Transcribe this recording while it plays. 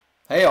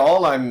Hey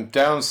all, I'm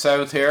down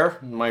south here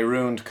in my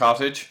ruined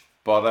cottage,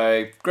 but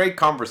a great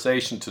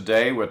conversation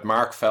today with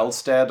Mark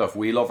Felstead of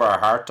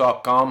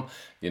WeLoveOurHeart.com.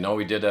 You know,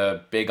 we did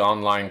a big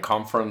online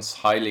conference,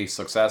 highly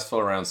successful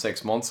around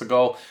 6 months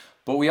ago,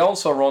 but we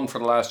also run for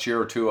the last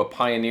year or two a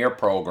pioneer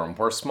program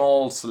where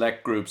small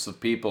select groups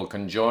of people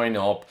can join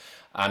up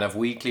and have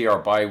weekly or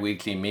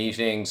bi-weekly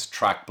meetings,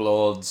 track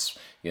bloods,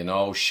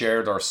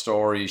 share their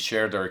stories,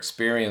 share their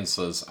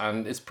experiences,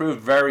 and it's proved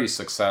very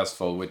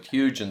successful with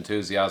huge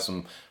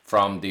enthusiasm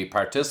from the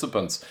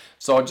participants.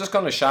 So I'm just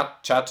going to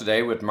chat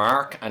today with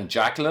Mark and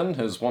Jacqueline,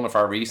 who's one of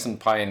our recent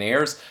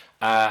pioneers,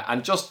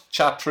 and just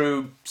chat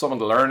through some of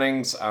the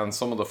learnings and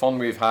some of the fun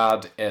we've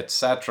had,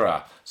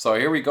 etc. So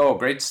here we go.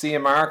 Great to see you,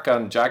 Mark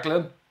and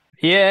Jacqueline.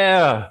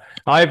 Yeah,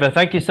 Ivor,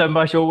 thank you so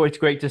much. Always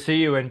great to see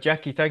you. And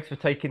Jackie, thanks for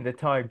taking the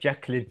time,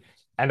 Jacqueline.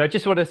 And I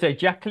just want to say,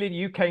 Jacqueline,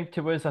 you came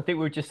to us, I think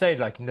we were just saying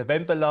like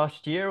November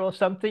last year or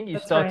something. You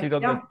That's right. started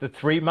on Yeah. the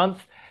 3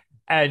 month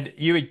and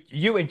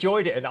you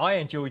enjoyed it. And I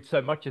enjoyed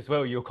so much as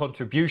well, your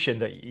contribution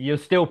that you're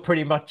still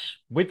pretty much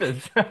with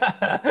us,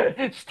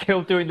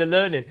 still doing the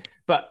learning.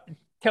 But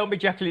tell me,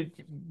 Jacqueline,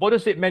 what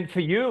has it meant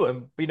for you?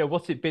 And,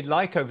 what's it been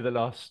like over the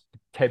last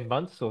 10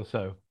 months or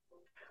so?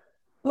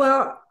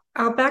 Well,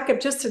 I'll back up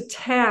just a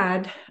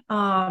tad.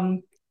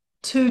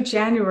 2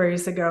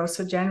 Januaries ago,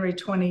 so January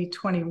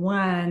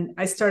 2021,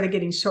 I started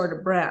getting short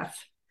of breath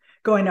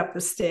going up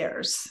the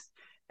stairs.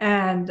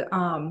 And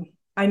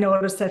I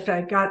noticed that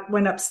if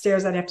went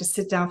upstairs, I'd have to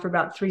sit down for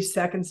about 3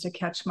 seconds to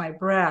catch my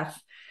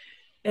breath.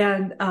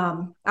 And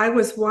I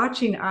was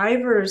watching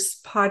Ivor's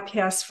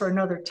podcast for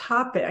another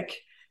topic,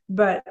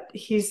 but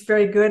he's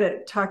very good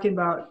at talking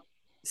about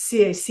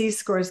CAC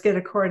scores, get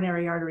a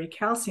coronary artery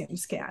calcium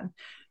scan.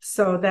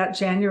 So that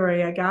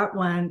January, I got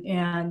one.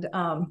 And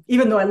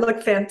even though I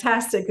looked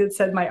fantastic, it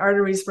said my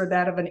arteries were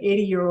that of an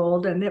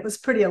 80-year-old, and it was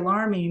pretty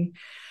alarming.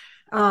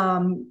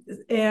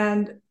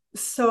 And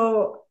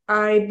so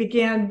I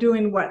began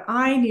doing what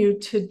I knew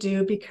to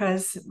do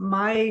because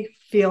my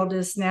field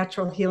is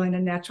natural healing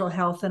and natural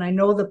health, and I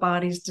know the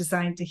body's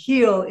designed to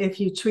heal. If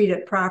you treat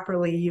it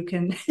properly, you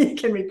can you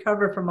can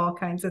recover from all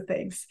kinds of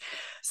things.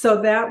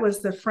 So that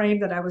was the frame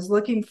that I was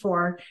looking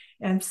for,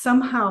 and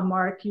somehow,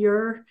 Mark,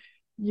 your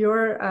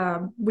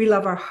We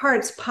Love Our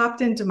Hearts popped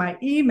into my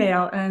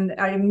email, and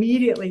I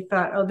immediately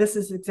thought, oh, this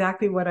is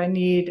exactly what I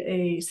need,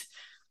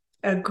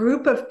 a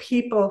group of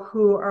people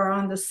who are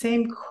on the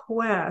same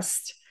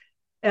quest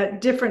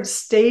at different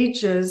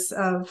stages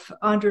of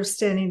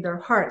understanding their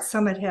heart.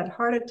 Some had had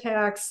heart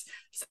attacks,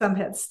 some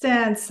had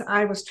stents.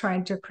 I was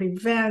trying to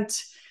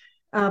prevent,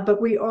 but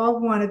we all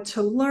wanted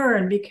to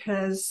learn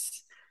because,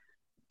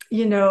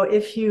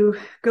 if you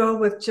go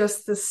with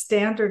just the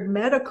standard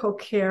medical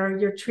care,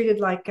 you're treated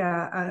like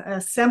a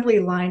assembly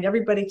line.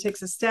 Everybody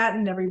takes a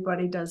statin,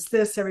 everybody does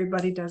this,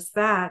 everybody does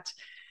that.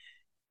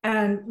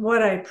 And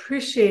what I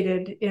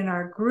appreciated in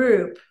our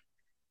group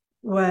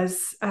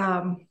was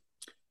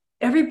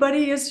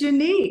everybody is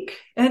unique,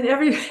 and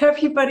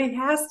everybody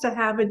has to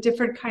have a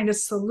different kind of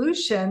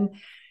solution.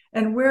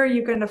 And where are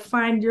you going to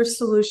find your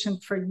solution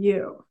for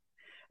you?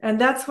 And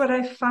that's what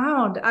I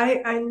found.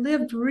 I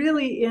lived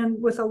really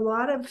in with a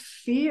lot of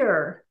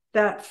fear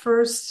that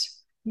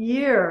first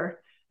year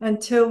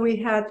until we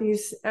had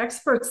these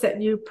experts that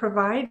you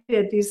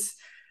provided, these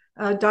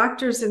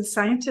doctors and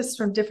scientists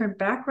from different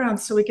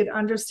backgrounds, so we could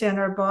understand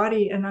our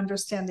body and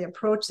understand the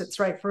approach that's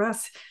right for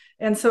us.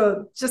 And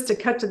so, just to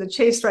cut to the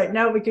chase right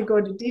now, we could go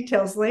into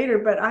details later,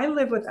 but I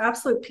live with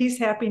absolute peace,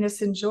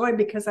 happiness, and joy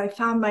because I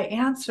found my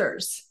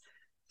answers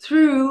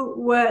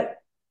through what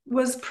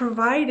was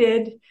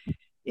provided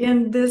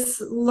in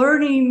this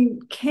learning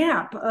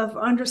camp of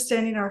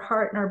understanding our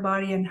heart and our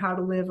body and how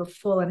to live a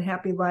full and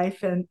happy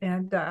life and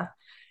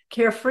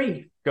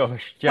carefree. Gosh, Well,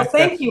 Jack,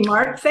 thank that's you,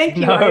 Mark. Thank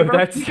you, no, Ivor.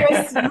 that's You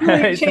guys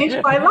really it's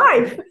changed my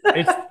life.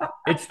 it's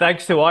it's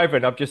thanks to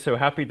Ivan. I'm just so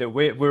happy that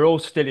we're all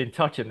still in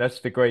touch, and that's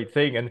the great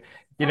thing. And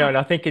Yeah. and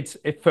I think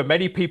for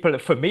many people,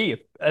 for me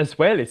as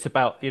well, it's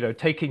about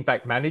taking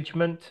back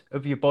management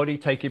of your body,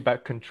 taking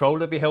back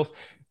control of your health,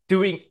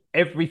 doing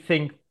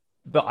everything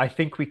that I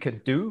think we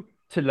can do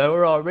to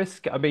lower our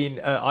risk. I mean,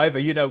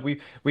 Ivor,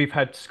 we've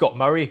had Scott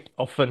Murray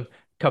often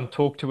come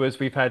talk to us.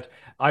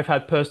 I've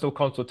had personal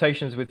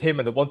consultations with him,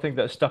 and the one thing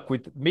that stuck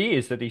with me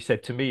is that he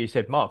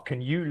said, Mark,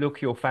 can you look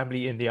your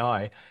family in the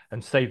eye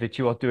and say that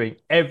you are doing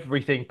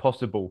everything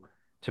possible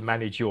to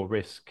manage your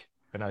risk?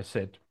 And I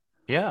said,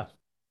 yeah,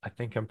 I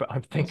think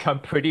I'm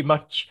pretty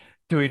much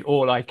doing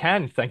all I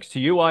can, thanks to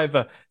you,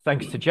 Ivor,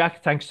 thanks to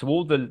Jack, thanks to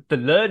all the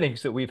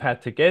learnings that we've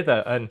had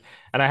together. And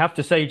I have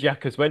to say,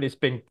 Jack, as well, it's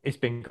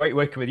been great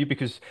working with you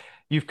because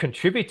you've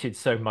contributed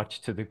so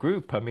much to the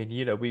group. I mean,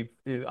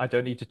 I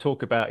don't need to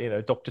talk about,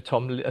 Dr.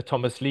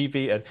 Thomas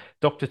Levy and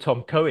Dr.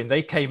 Tom Cohen.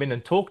 They came in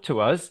and talked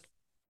to us,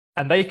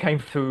 and they came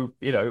through,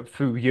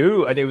 through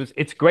you. And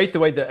it's great the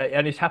way that,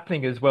 and it's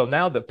happening as well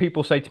now that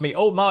people say to me,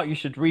 "Oh, Mark, you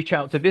should reach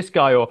out to this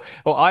guy," or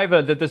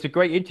Ivor, that there's a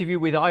great interview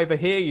with Ivor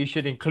here. You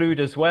should include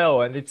as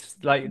well. And it's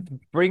like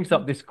brings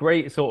up this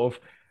great sort of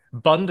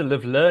bundle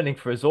of learning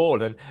for us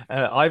all. And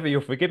Ivor,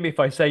 you'll forgive me if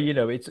I say,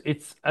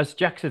 it's as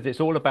Jack says, it's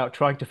all about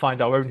trying to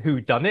find our own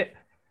who done it.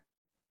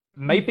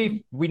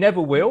 Maybe we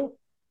never will.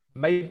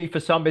 Maybe for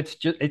some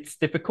it's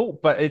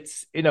difficult, but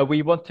it's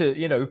we want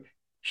to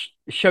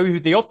show you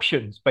the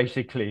options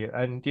basically,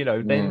 and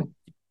then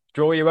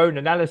draw your own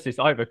analysis.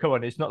 Ivor, come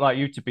on, it's not like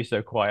you to be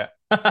so quiet.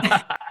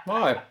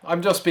 Why?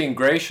 I'm just being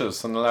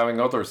gracious and allowing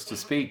others to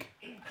speak.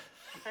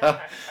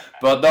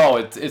 But no,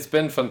 it's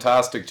been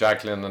fantastic,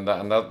 Jacqueline, and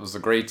that was a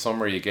great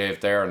summary you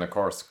gave there, and of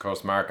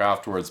course, Mark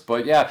afterwards.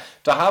 But yeah,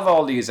 to have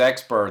all these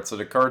experts, it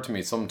occurred to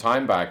me some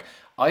time back.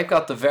 I've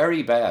got the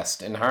very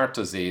best in heart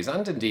disease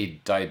and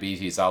indeed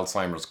diabetes,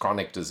 Alzheimer's,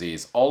 chronic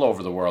disease all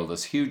over the world.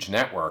 This huge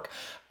network,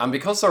 and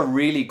because they're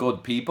really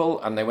good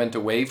people, and they went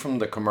away from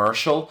the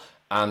commercial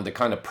and the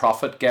kind of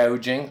profit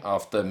gouging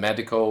of the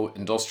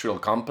medico-industrial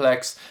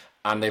complex,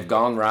 and they've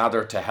gone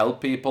rather to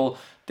help people.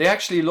 They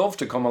actually love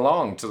to come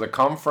along to the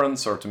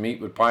conference or to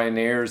meet with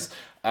pioneers.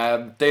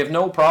 They have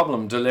no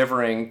problem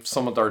delivering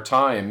some of their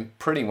time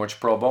pretty much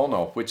pro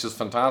bono, which is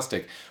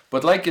fantastic.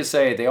 But like you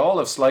say, they all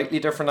have slightly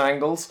different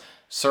angles.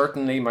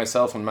 Certainly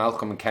myself and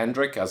Malcolm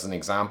Kendrick, as an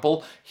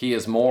example, he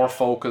is more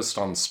focused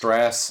on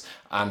stress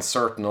and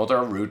certain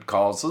other root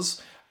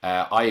causes.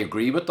 I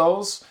agree with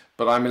those,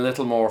 but I'm a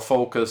little more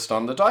focused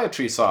on the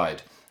dietary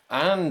side.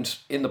 And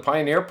in the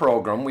Pioneer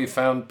program, we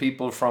found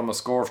people from a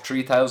score of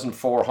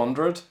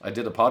 3,400. I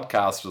did a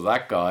podcast with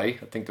that guy,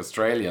 I think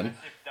Australian.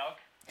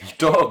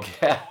 Doug,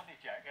 yeah.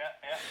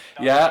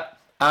 Yeah.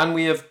 And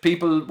we have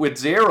people with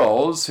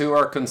zeros who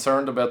are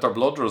concerned about their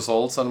blood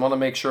results and want to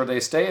make sure they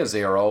stay a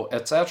zero,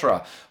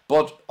 etc.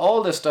 But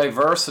all this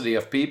diversity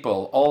of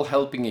people, all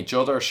helping each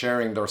other,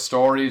 sharing their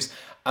stories.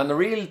 And the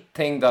real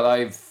thing that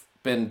I've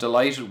been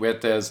delighted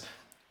with is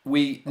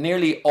we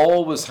nearly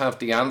always have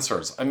the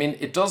answers. I mean,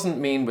 it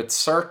doesn't mean with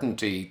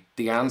certainty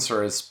the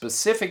answer is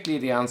specifically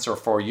the answer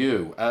for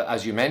you,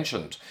 as you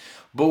mentioned.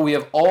 But we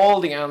have all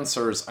the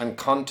answers and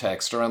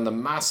context around the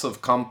massive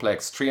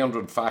complex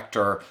 300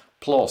 factor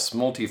plus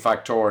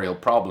multifactorial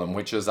problem,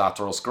 which is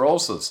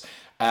atherosclerosis.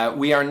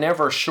 We are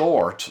never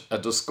short a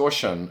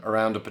discussion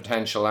around a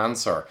potential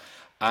answer.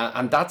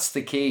 And that's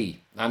the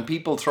key. And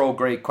people throw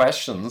great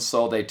questions,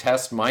 so they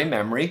test my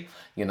memory.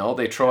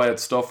 They throw out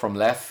stuff from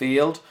left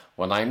field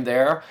when I'm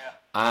there. Yeah.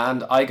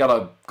 And I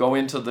gotta go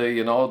into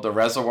the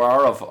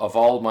reservoir of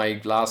all my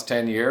last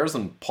 10 years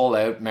and pull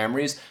out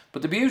memories.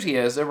 But the beauty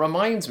is it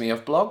reminds me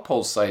of blog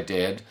posts I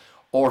did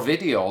or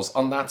videos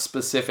on that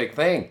specific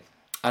thing.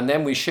 And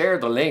then we share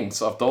the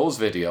links of those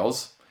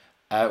videos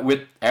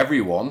with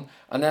everyone,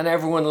 and then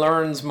everyone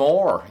learns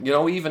more.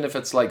 Even if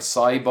it's like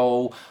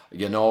SIBO,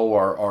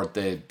 or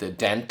the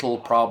dental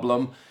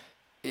problem,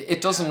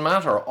 it doesn't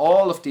matter.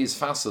 All of these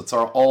facets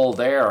are all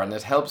there, and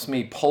it helps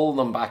me pull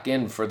them back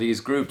in for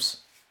these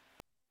groups.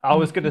 I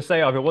was going to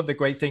say, Ivor, one of the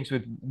great things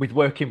with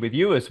working with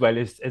you as well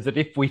is that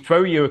if we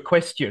throw you a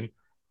question,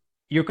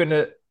 you're going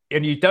to,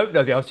 and you don't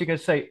know the answer, you're going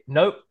to say,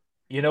 nope,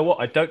 you know what?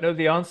 I don't know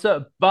the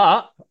answer,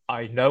 but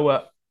I know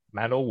a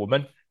man or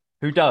woman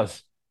who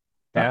does.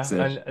 That's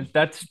yeah, it. and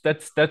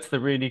that's the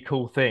really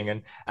cool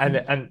thing.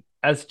 And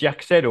as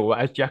Jack said, or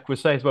as Jack was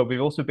saying as well, we've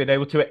also been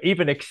able to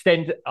even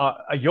extend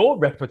your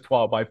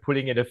repertoire by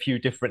putting in a few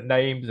different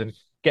names and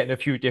getting a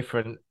few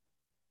different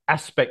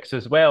aspects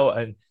as well.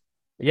 And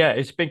yeah,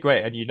 it's been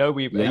great.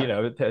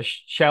 And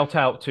shout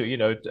out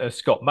to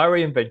Scott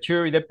Murray and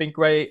Venturi. They've been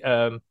great.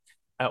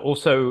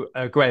 Also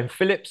Graham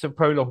Phillips of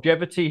Pro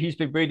Longevity. He's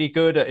been really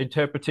good at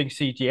interpreting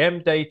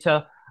CGM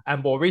data.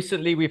 And more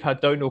recently, we've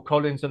had Donald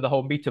Collins and the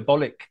whole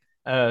metabolic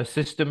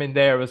system in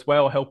there as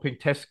well, helping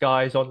test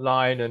guys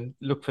online and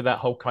look for that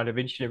whole kind of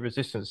insulin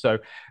resistance. So,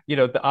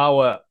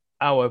 our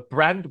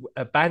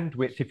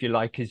bandwidth, if you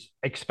like, is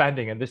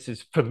expanding. And this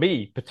is, for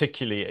me,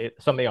 particularly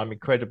something I'm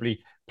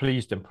incredibly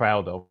pleased and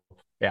proud of.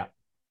 Yeah.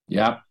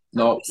 Yeah.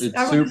 No,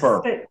 it's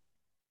super.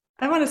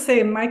 I want to say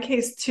in my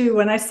case too,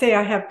 when I say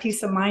I have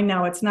peace of mind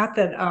now, it's not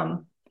that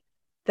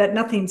that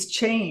nothing's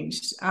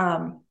changed.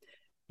 A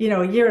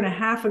year and a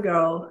half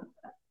ago,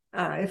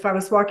 if I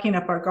was walking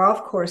up our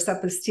golf course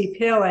up a steep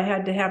hill, I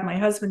had to have my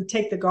husband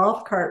take the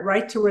golf cart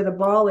right to where the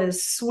ball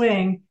is,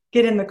 swing,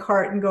 get in the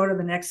cart and go to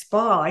the next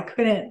ball. I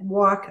couldn't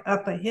walk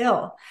up a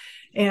hill.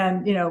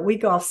 And, we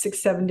golf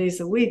 6-7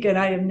 days a week, and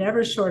I am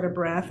never short of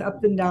breath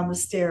up and down the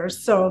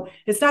stairs. So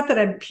it's not that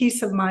I'm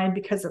peace of mind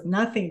because of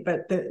nothing,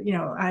 but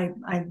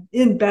I'm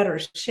in better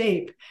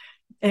shape.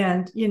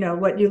 And,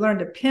 what you learn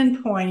to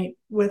pinpoint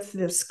with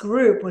this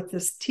group, with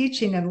this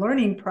teaching and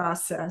learning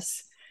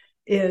process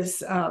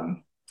is, I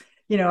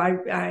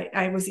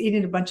was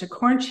eating a bunch of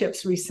corn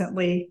chips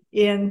recently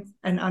in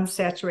an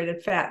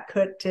unsaturated fat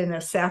cooked in a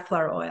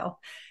safflower oil.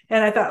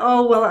 And I thought,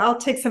 oh, well, I'll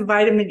take some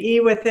vitamin E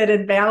with it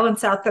and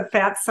balance out the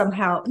fat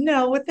somehow.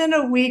 No, within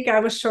a week, I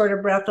was short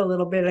of breath a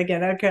little bit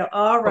again. Okay,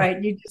 all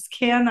right, you just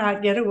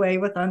cannot get away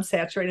with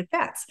unsaturated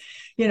fats,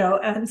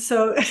 and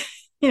so,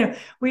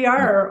 we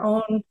are our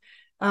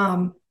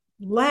own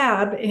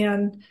lab.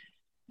 And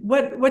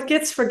what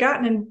gets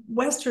forgotten in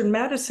Western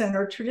medicine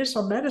or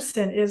traditional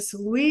medicine is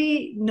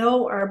we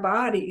know our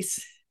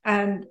bodies,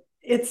 and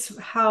it's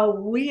how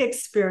we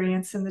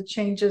experience and the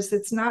changes.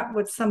 It's not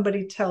what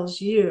somebody tells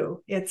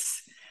you.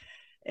 It's,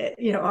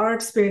 our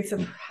experience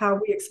of how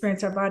we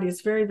experience our body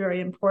is very,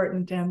 very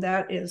important. And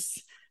that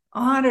is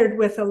honored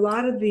with a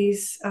lot of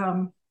these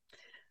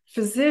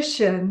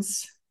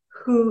physicians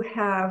who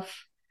have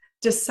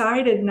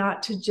decided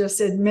not to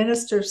just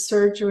administer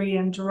surgery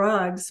and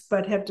drugs,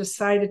 but have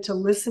decided to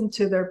listen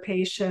to their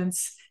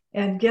patients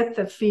and get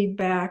the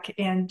feedback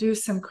and do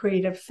some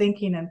creative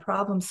thinking and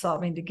problem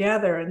solving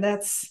together. And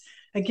that's,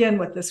 again,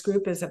 what this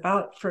group is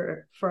about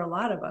for a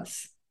lot of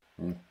us.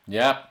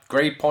 Yeah,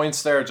 great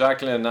points there,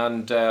 Jacqueline.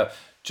 And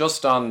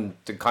just on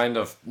the kind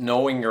of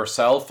knowing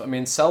yourself, I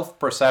mean, self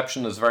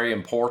perception is very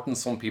important.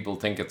 Some people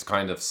think it's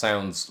kind of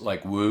sounds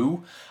like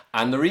woo.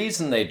 And the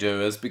reason they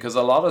do is because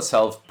a lot of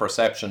self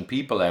perception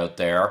people out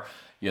there,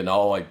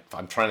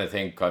 I'm trying to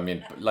think, I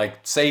mean, like,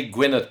 say,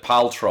 Gwyneth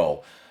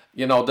Paltrow.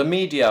 The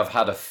media have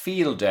had a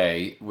field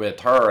day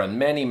with her and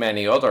many,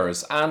 many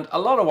others, and a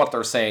lot of what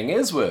they're saying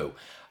is woo.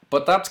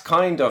 But that's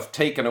kind of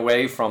taken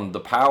away from the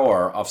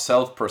power of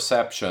self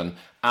perception,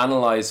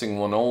 analysing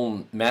one's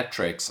own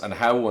metrics and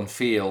how one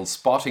feels,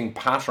 spotting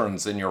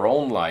patterns in your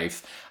own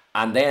life,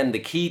 and then the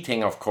key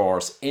thing, of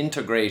course,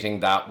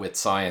 integrating that with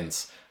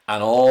science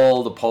and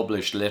all the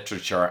published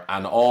literature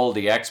and all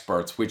the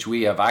experts which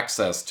we have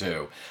access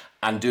to,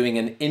 and doing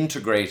an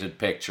integrated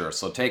picture.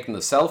 So taking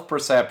the self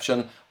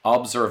perception,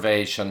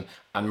 observation,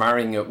 and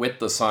marrying it with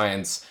the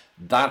science,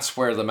 that's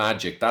where the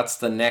magic, that's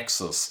the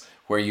nexus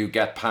where you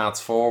get paths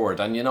forward.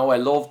 And I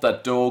love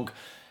that Doug,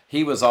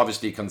 he was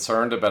obviously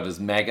concerned about his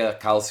mega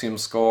calcium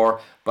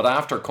score, but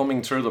after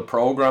coming through the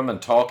program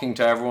and talking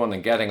to everyone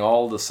and getting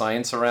all the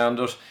science around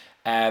it,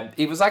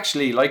 he was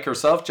actually like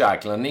yourself,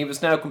 Jacqueline. He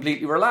was now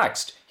completely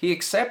relaxed. He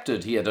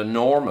accepted he had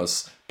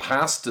enormous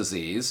past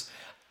disease,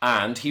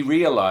 and he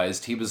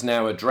realized he was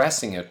now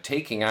addressing it,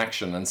 taking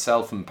action, and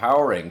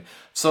self-empowering.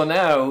 So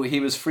now he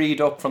was freed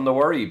up from the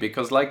worry,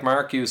 because like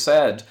Mark, you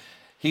said,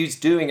 he's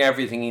doing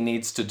everything he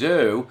needs to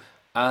do.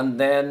 And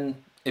then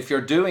if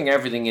you're doing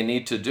everything you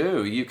need to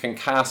do, you can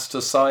cast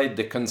aside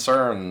the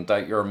concern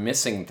that you're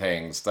missing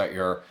things, that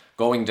you're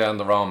going down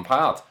the wrong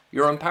path.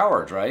 You're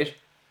empowered, right?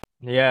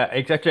 Yeah,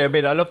 exactly. I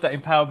mean, I love that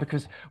empower,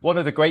 because one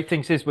of the great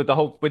things is with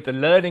the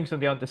learnings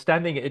and the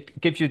understanding,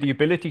 it gives you the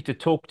ability to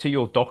talk to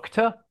your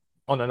doctor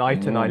on an eye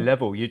to eye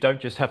level. You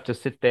don't just have to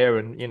sit there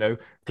and,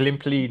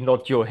 glimpsely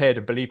nod your head.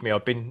 And believe me,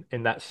 I've been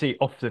in that seat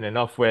often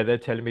enough where they're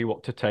telling me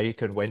what to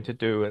take and when to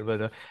do,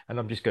 and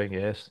I'm just going,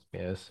 yes,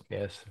 yes,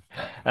 yes.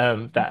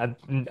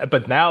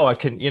 But now I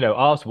can,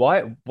 ask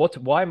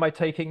why am I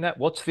taking that?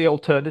 What's the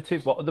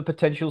alternative? What are the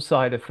potential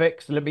side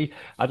effects?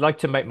 I'd like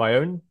to make my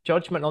own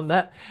judgment on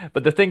that.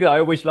 But the thing that I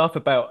always laugh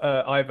about,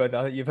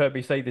 Ivan, you've heard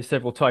me say this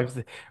several times,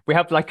 we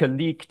have like a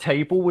league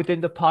table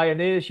within the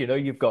pioneers.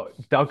 You've got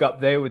Doug up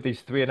there with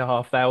his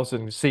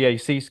 3,500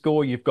 CAC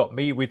score. You've got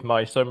me with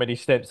my so many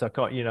stents I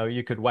can't,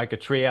 you could wag a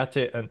tree at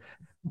it.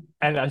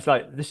 And I was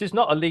like, this is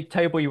not a league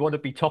table you want to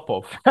be top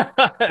of.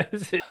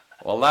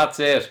 Well, that's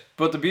it.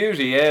 But the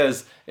beauty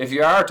is, if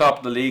you are top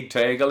of the league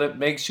table, it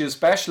makes you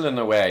special in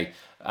a way.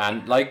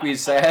 And like we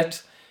said,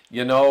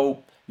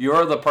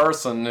 you're the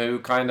person who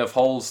kind of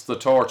holds the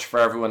torch for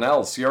everyone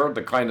else.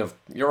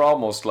 You're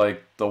almost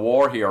like the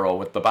war hero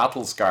with the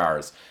battle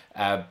scars.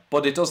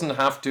 But it doesn't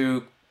have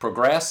to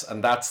progress,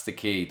 and that's the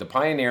key. The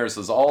Pioneers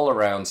is all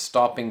around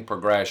stopping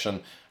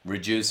progression,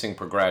 reducing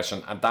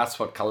progression, and that's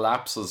what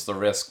collapses the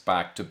risk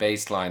back to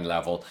baseline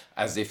level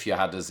as if you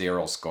had a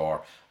zero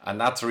score.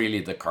 And that's really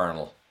the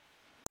kernel.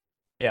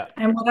 Yeah.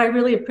 And what I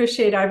really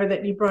appreciate, Ivor,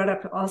 that you brought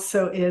up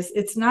also is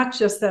it's not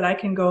just that I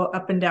can go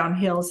up and down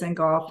hills and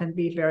golf and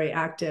be very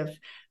active,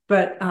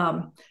 but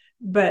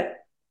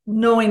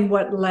knowing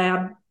what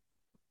lab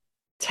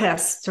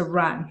tests to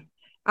run.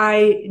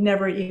 I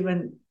never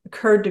even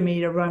occurred to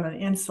me to run an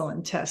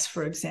insulin test,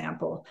 for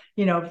example.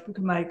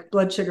 My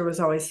blood sugar was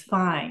always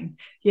fine,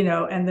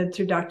 and then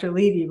through Dr.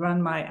 Levy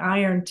run my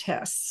iron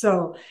test.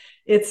 So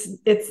it's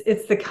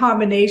the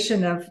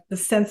combination of the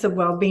sense of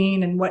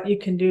well-being and what you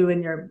can do,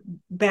 and you're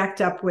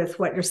backed up with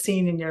what you're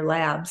seeing in your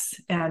labs.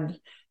 And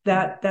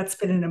that's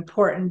been an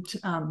important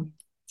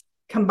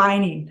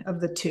combining of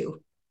the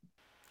two.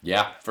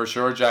 Yeah, for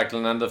sure,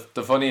 Jacqueline. And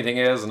the funny thing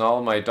is, and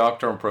all my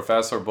doctor and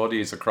professor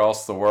buddies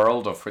across the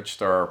world, of which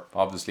there are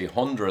obviously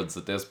hundreds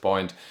at this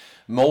point,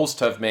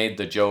 most have made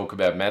the joke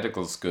about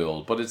medical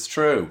school. But it's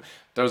true.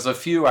 There's a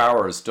few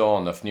hours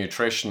done of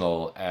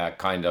nutritional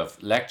kind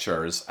of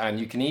lectures, and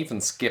you can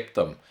even skip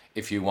them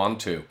if you want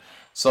to.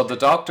 So the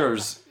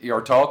doctors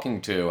you're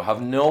talking to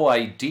have no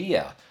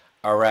idea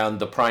around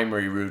the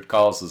primary root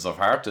causes of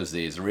heart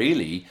disease,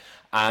 really.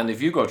 And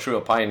if you go through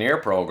a pioneer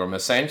program,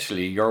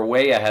 essentially you're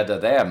way ahead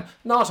of them.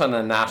 Not on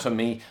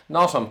anatomy,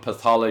 not on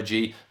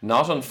pathology,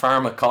 not on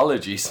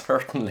pharmacology,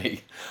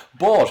 certainly,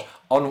 but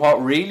on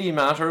what really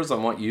matters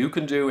and what you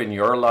can do in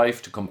your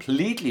life to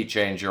completely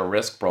change your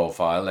risk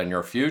profile and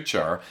your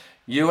future.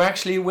 You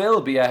actually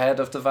will be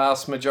ahead of the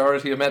vast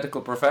majority of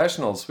medical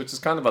professionals, which is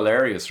kind of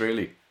hilarious,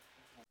 really.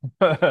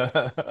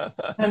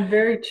 And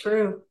very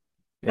true.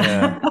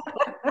 Yeah.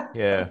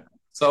 Yeah.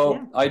 So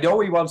Yeah. I know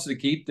we wanted to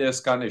keep this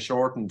kind of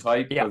short and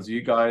tight Yeah. because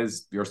you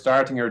guys, you're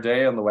starting your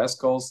day on the West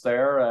Coast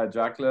there,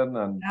 Jacqueline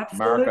and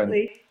Mark.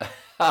 Absolutely.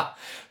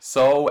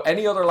 So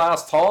any other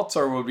last thoughts,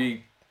 or will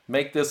we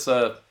make this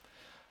a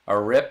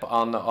rip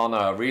on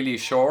a really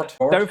short?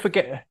 Don't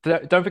forget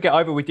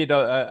either. We did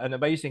an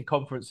amazing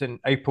conference in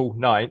April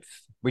 9th,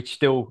 which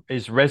still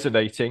is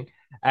resonating.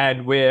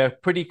 And we're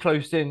pretty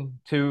close in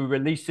to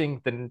releasing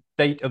the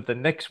date of the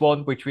next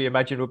one, which we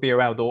imagine will be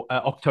around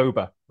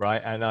October,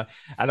 right? And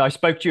I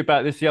spoke to you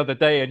about this the other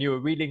day, and you were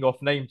reading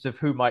off names of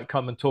who might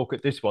come and talk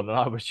at this one, and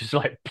I was just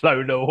like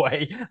blown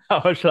away.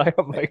 I was like,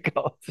 oh my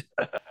God.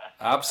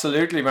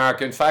 Absolutely,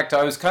 Mark. In fact,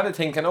 I was kind of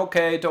thinking,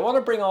 okay, do I want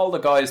to bring all the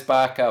guys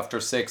back after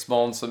 6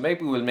 months and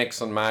maybe we'll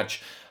mix and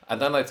match? And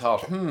then I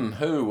thought,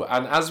 who?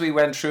 And as we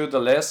went through the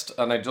list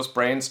and I just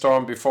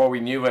brainstormed, before we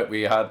knew it,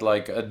 we had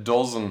like a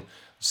dozen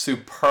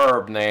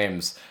superb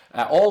names,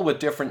 all with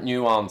different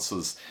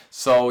nuances.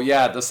 So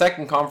yeah, the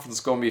second conference is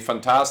going to be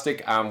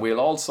fantastic, and we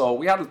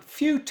had a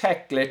few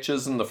tech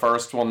glitches in the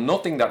first one,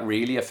 nothing that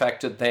really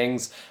affected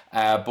things,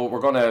 but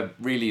we're going to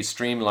really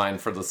streamline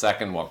for the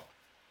second one.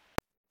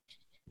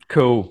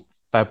 Cool.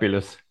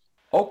 Fabulous.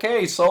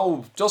 Okay,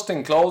 so just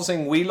in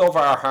closing,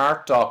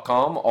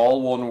 WeLoveOurHeart.com,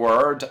 all one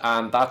word,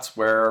 and that's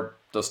where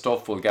the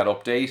stuff will get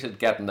updated,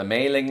 get in the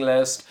mailing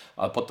list.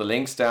 I'll put the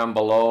links down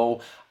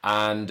below,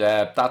 and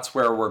that's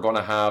where we're going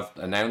to have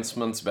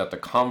announcements about the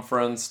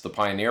conference, the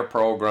Pioneer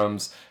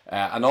programs,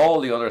 and all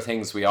the other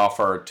things we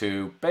offer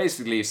to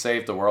basically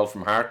save the world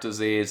from heart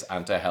disease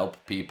and to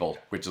help people,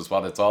 which is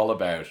what it's all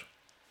about.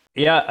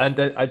 Yeah, and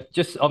I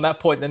just on that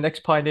point, the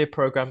next Pioneer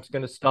program is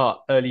going to start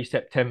early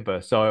September.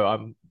 So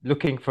I'm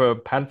looking for a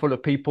handful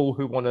of people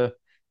who want to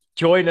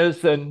join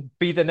us and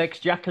be the next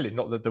Jacqueline.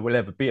 Not that there will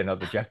ever be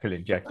another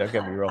Jacqueline, Jack. Don't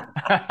get me wrong.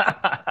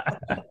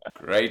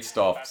 Great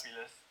stuff.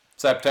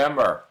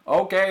 September.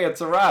 Okay,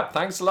 it's a wrap.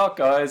 Thanks a lot,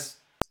 guys.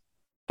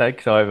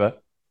 Thanks, Ivor.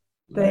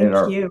 Thank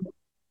Later. you.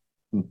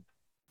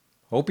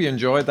 Hope you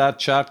enjoyed that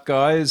chat,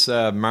 guys.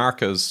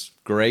 Mark is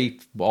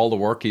great, all the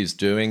work he's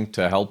doing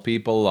to help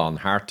people on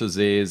heart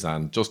disease.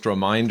 And just a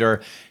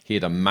reminder, he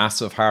had a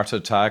massive heart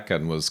attack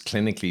and was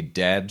clinically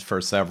dead for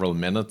several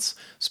minutes,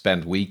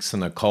 spent weeks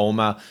in a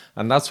coma.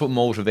 And that's what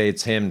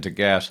motivates him to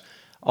get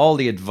all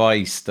the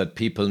advice that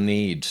people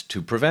need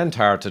to prevent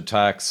heart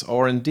attacks,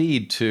 or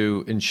indeed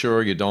to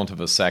ensure you don't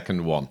have a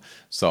second one.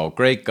 So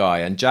great guy.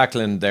 And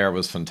Jacqueline there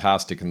was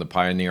fantastic in the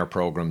Pioneer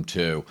program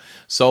too.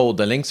 So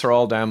the links are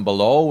all down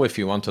below if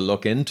you want to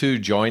look into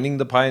joining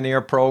the Pioneer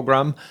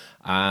program.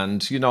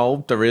 And, you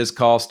know, there is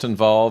cost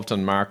involved,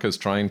 and Mark is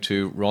trying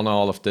to run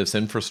all of this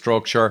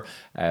infrastructure.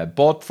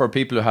 But for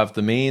people who have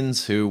the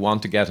means, who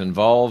want to get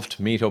involved,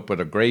 meet up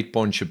with a great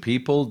bunch of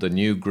people, the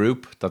new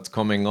group that's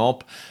coming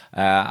up.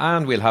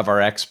 And we'll have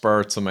our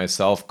experts and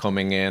myself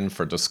coming in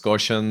for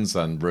discussions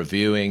and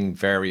reviewing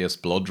various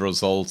blood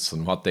results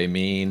and what they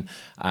mean,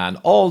 and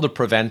all the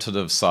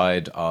preventative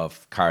side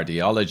of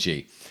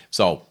cardiology.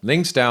 So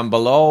links down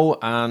below,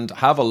 and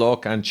have a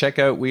look and check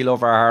out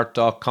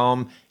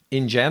WeLoveOurHeart.com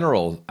in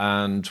general,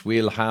 and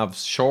we'll have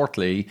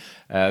shortly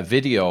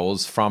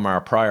videos from our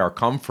prior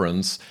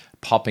conference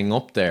popping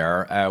up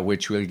there,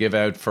 which we'll give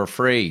out for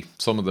free.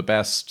 Some of the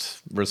best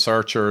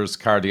researchers,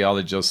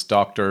 cardiologists,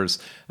 doctors,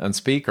 and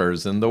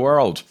speakers in the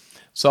world.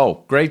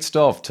 So great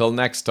stuff. Till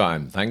next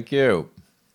time. Thank you.